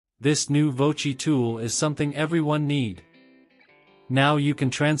This new Voci tool is something everyone need. Now you can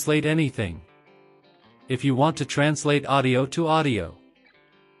translate anything. If you want to translate audio to audio,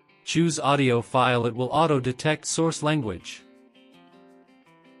 choose audio file. It will auto-detect source language.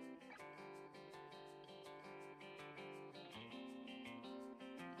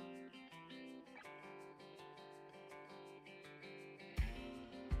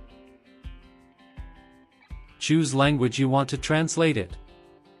 Choose language you want to translate it.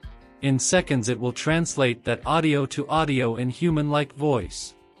 In seconds it will translate that audio to audio in human-like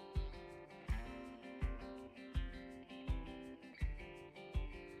voice.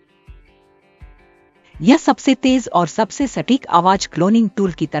 यह सबसे तेज और सबसे सटीक आवाज cloning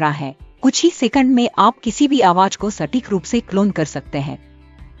tool की तरह है। कुछ ही सेकंड में आप किसी भी आवाज को सटीक रूप से क्लोन कर सकते हैं।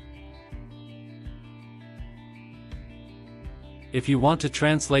 If you want to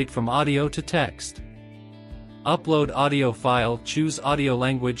translate from audio to text, upload audio file, choose audio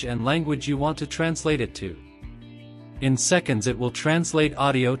language and language you want to translate it to. In seconds it will translate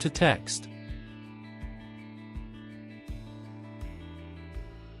audio to text.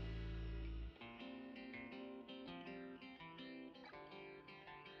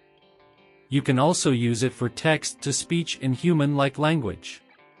 You can also use it for text-to-speech in human-like language.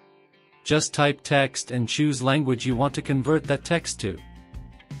 Just type text and choose language you want to convert that text to.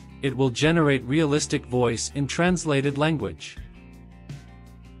 It will generate realistic voice in translated language.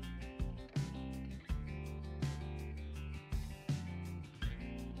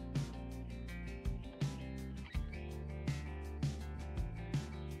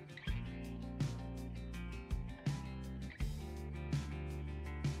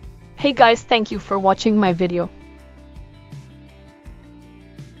 Hey guys, thank you for watching my video.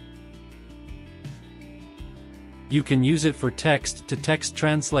 You can use it for text-to-text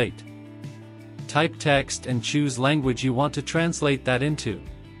translate. Type text and choose language you want to translate that into.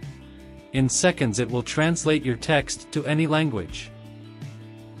 In seconds it will translate your text to any language.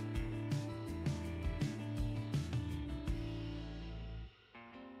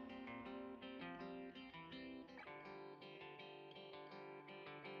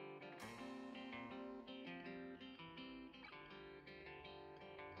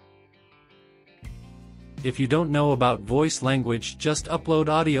 If you don't know about voice language, just upload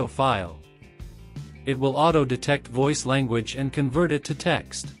audio file. It will auto-detect voice language and convert it to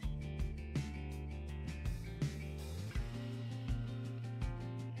text.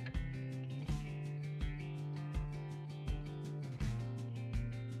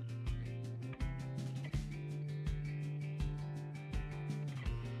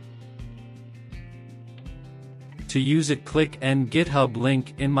 To use it, click and GitHub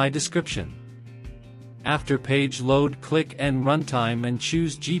link in my description. After page load, click and runtime and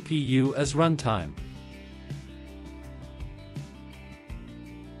choose GPU as runtime.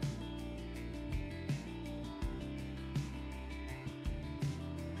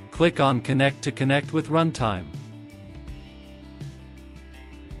 Click on connect to connect with runtime.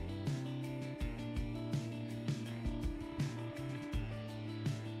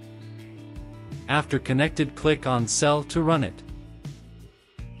 After connected, click on Sell to run it.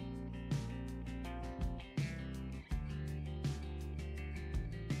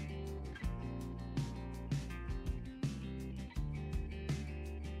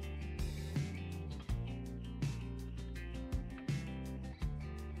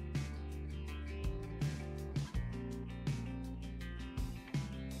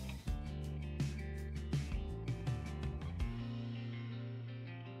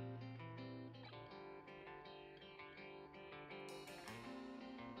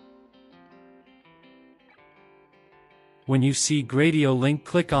 When you see Gradio link,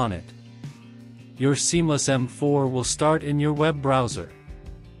 click on it. Your seamless M4 will start in your web browser.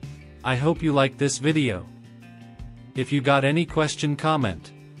 I hope you like this video. If you got any question,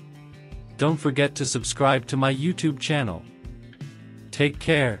 comment. Don't forget to subscribe to my YouTube channel. Take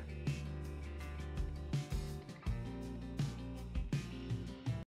care.